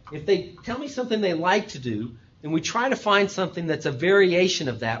do? If they tell me something they like to do, then we try to find something that's a variation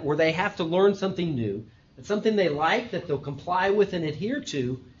of that, where they have to learn something new, it's something they like that they'll comply with and adhere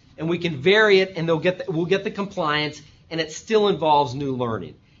to, and we can vary it, and we'll get the compliance, and it still involves new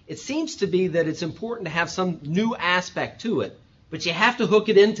learning. It seems to be that it's important to have some new aspect to it, but you have to hook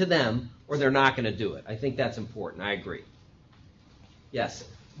it into them, or they're not going to do it. I think that's important. I agree. Yes?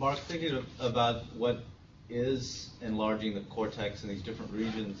 Mark, thinking about what is enlarging the cortex in these different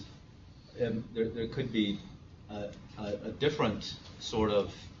regions, there could be a different sort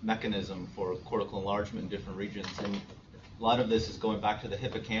of mechanism for cortical enlargement in different regions, and a lot of this is going back to the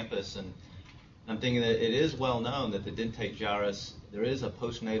hippocampus, and I'm thinking that it is well known that the dentate gyrus, there is a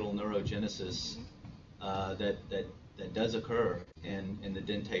postnatal neurogenesis that does occur in the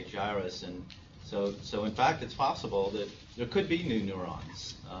dentate gyrus, and so in fact it's possible that there could be new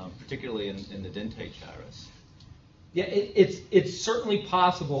neurons, particularly in the dentate gyrus. Yeah, it's certainly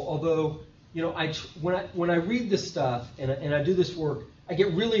possible. Although, you know, when I read this stuff and I do this work, I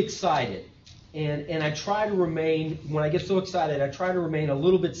get really excited, and I try to remain. When I get so excited, I try to remain a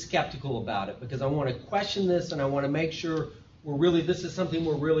little bit skeptical about it, because I want to question this and I want to make sure this is something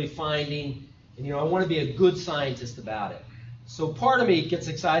we're really finding, and I want to be a good scientist about it. So part of me gets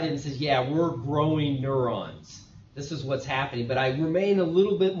excited and says, yeah, we're growing neurons. This is what's happening. But I remain a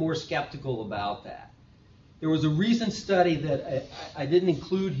little bit more skeptical about that. There was a recent study that I didn't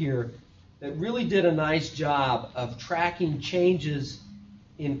include here that really did a nice job of tracking changes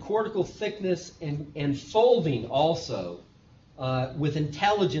in cortical thickness and folding also with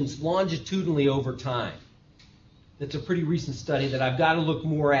intelligence longitudinally over time. That's a pretty recent study that I've got to look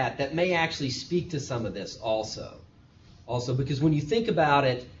more at that may actually speak to some of this also. Because when you think about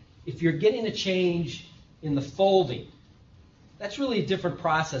it, if you're getting a change in the folding, that's really a different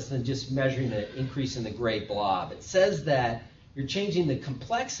process than just measuring an increase in the gray blob. It says that you're changing the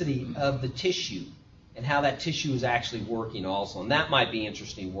complexity of the tissue and how that tissue is actually working also. And that might be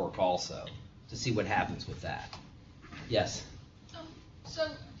interesting work also, to see what happens with that. Yes? So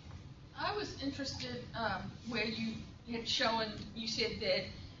I was interested where you had shown, you said that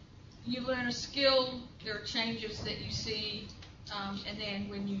you learn a skill, there are changes that you see, and then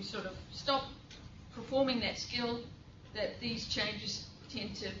when you sort of stop performing that skill, that these changes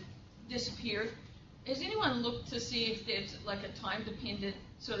tend to disappear. Has anyone looked to see if there's like a time-dependent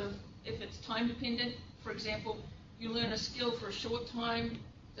if it's time-dependent, for example, you learn a skill for a short time,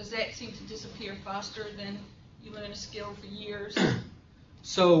 does that seem to disappear faster than you learn a skill for years?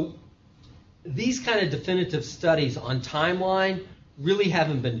 So these kind of definitive studies on timeline really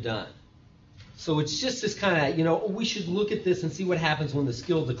haven't been done. So it's just this kind of, we should look at this and see what happens when the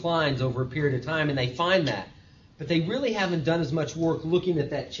skill declines over a period of time, and they find that. But they really haven't done as much work looking at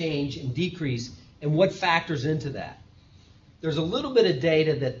that change and decrease and what factors into that. There's a little bit of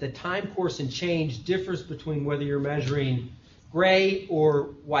data that the time course and change differs between whether you're measuring gray or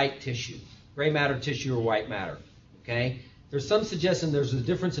white tissue, gray matter tissue or white matter, okay? There's some suggestion there's a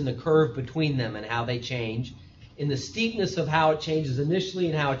difference in the curve between them and how they change, in the steepness of how it changes initially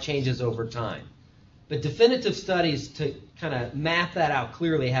and how it changes over time. But definitive studies to kind of map that out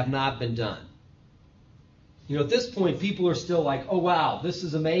clearly have not been done. At this point, people are still like, oh, wow, this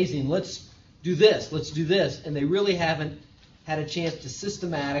is amazing. Let's do this. And they really haven't had a chance to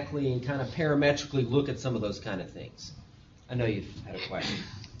systematically and kind of parametrically look at some of those kind of things. I know you had a question.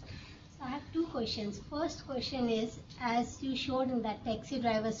 So I have two questions. First question is, as you showed in that taxi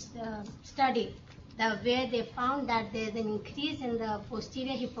driver study, where they found that there's an increase in the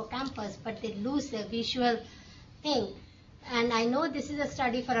posterior hippocampus, but they lose the visual thing. And I know this is a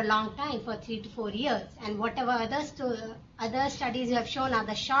study for a long time, for 3 to 4 years, and whatever other studies you have shown are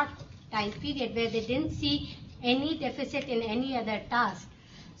the short time period where they didn't see any deficit in any other task.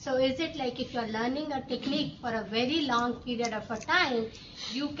 So is it like if you're learning a technique for a very long period of a time,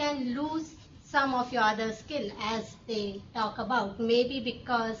 you can lose some of your other skill, as they talk about, maybe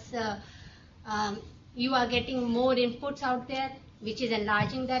because you are getting more inputs out there, which is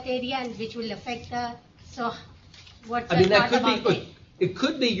enlarging that area and which will affect the, so what's your thought about it? It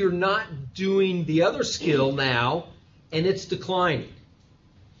could be you're not doing the other skill now and it's declining.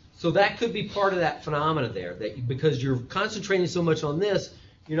 So that could be part of that phenomena there, that because you're concentrating so much on this,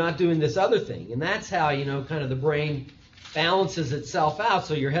 you're not doing this other thing. And that's how, kind of the brain balances itself out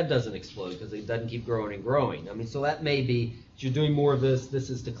so your head doesn't explode, because it doesn't keep growing and growing. So that may be, you're doing more of this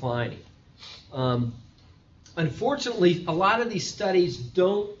is declining. Unfortunately, a lot of these studies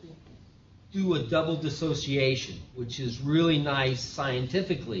don't do a double dissociation, which is really nice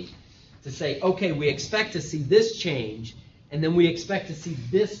scientifically to say, okay, we expect to see this change, and then we expect to see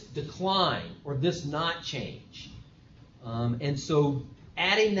this decline or this not change. And so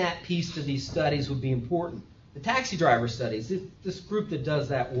adding that piece to these studies would be important. The taxi driver studies, this group that does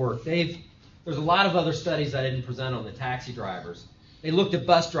that work, there's a lot of other studies I didn't present on the taxi drivers. They looked at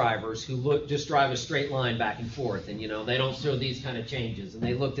bus drivers who just drive a straight line back and forth, and they don't show these kind of changes. And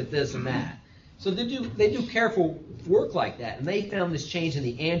they looked at this and that. So they do careful work like that, and they found this change in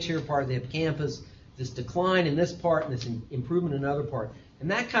the anterior part of the hippocampus, this decline in this part, and this improvement in another part.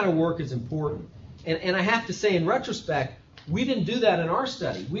 And that kind of work is important. And I have to say, in retrospect, we didn't do that in our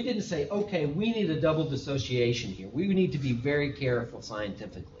study. We didn't say, okay, we need a double dissociation here. We need to be very careful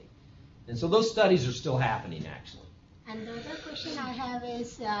scientifically. And so those studies are still happening, actually. And the other question I have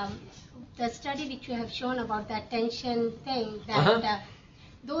is the study which you have shown about the attention thing, that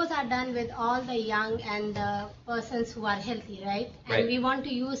those are done with all the young and the persons who are healthy, right? And Right. we want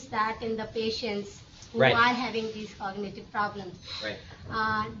to use that in the patients who Right. are having these cognitive problems. Right.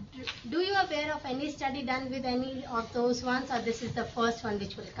 Do you aware of any study done with any of those ones, or this is the first one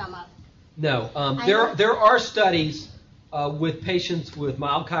which will come up? No. I There know- there are studies with patients with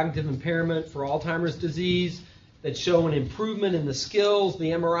mild cognitive impairment for Alzheimer's disease that show an improvement in the skills.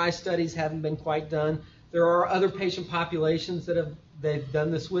 The MRI studies haven't been quite done. There are other patient populations that they've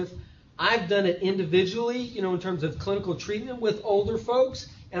done this with. I've done it individually, in terms of clinical treatment with older folks,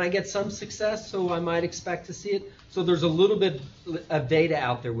 and I get some success, so I might expect to see it. So there's a little bit of data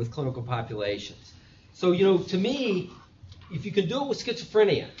out there with clinical populations. So, to me, if you can do it with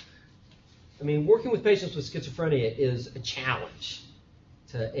schizophrenia, working with patients with schizophrenia is a challenge.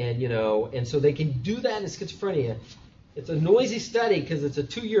 And so they can do that in schizophrenia. It's a noisy study because it's a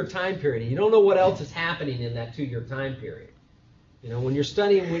 2-year time period. You don't know what else is happening in that 2-year time period. When you're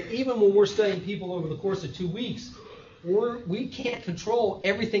studying, even when we're studying people over the course of 2 weeks, we can't control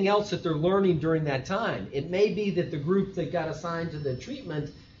everything else that they're learning during that time. It may be that the group that got assigned to the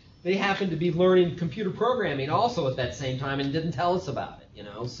treatment, they happen to be learning computer programming also at that same time and didn't tell us about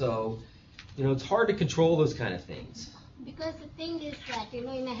it. So, it's hard to control those kind of things. Because the thing is that,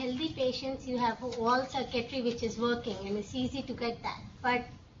 in a healthy patients, you have all circuitry which is working, and it's easy to get that. But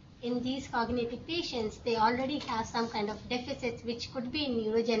in these cognitive patients, they already have some kind of deficits, which could be in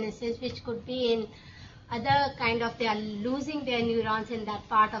neurogenesis, which could be in other kind of, they are losing their neurons in that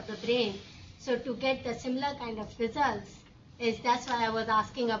part of the brain. So to get the similar kind of results, that's why I was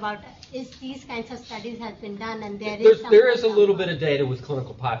asking about, is these kinds of studies has been done, and there is a little bit of data with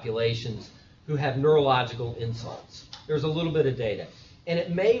clinical populations who have neurological insults. There's a little bit of data. And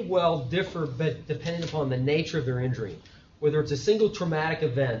it may well differ, but depending upon the nature of their injury, whether it's a single traumatic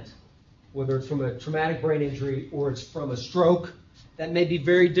event, whether it's from a traumatic brain injury or it's from a stroke, that may be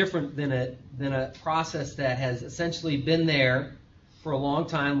very different than a process that has essentially been there for a long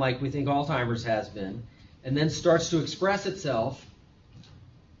time, like we think Alzheimer's has been, and then starts to express itself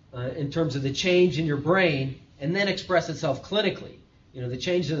in terms of the change in your brain, and then express itself clinically. The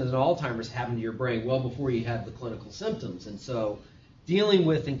changes in Alzheimer's happen to your brain well before you have the clinical symptoms. And so dealing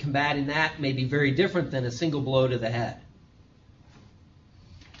with and combating that may be very different than a single blow to the head.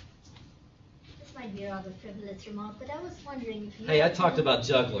 This might be a rather frivolous remark, but I was wondering if you... Hey, I talked about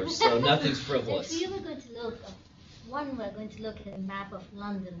jugglers, so nothing's frivolous. If we were going to look at a map of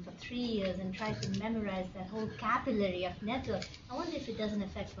London for 3 years and try to memorize that whole capillary of network, I wonder if it doesn't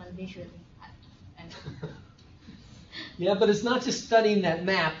affect one visually. Yeah, but it's not just studying that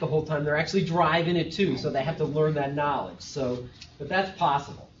map the whole time. They're actually driving it too, so they have to learn that knowledge. But that's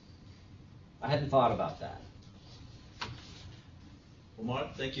possible. I hadn't thought about that. Well,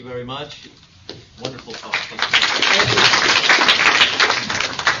 Marc, thank you very much. Wonderful talk. Thank you. Thank you.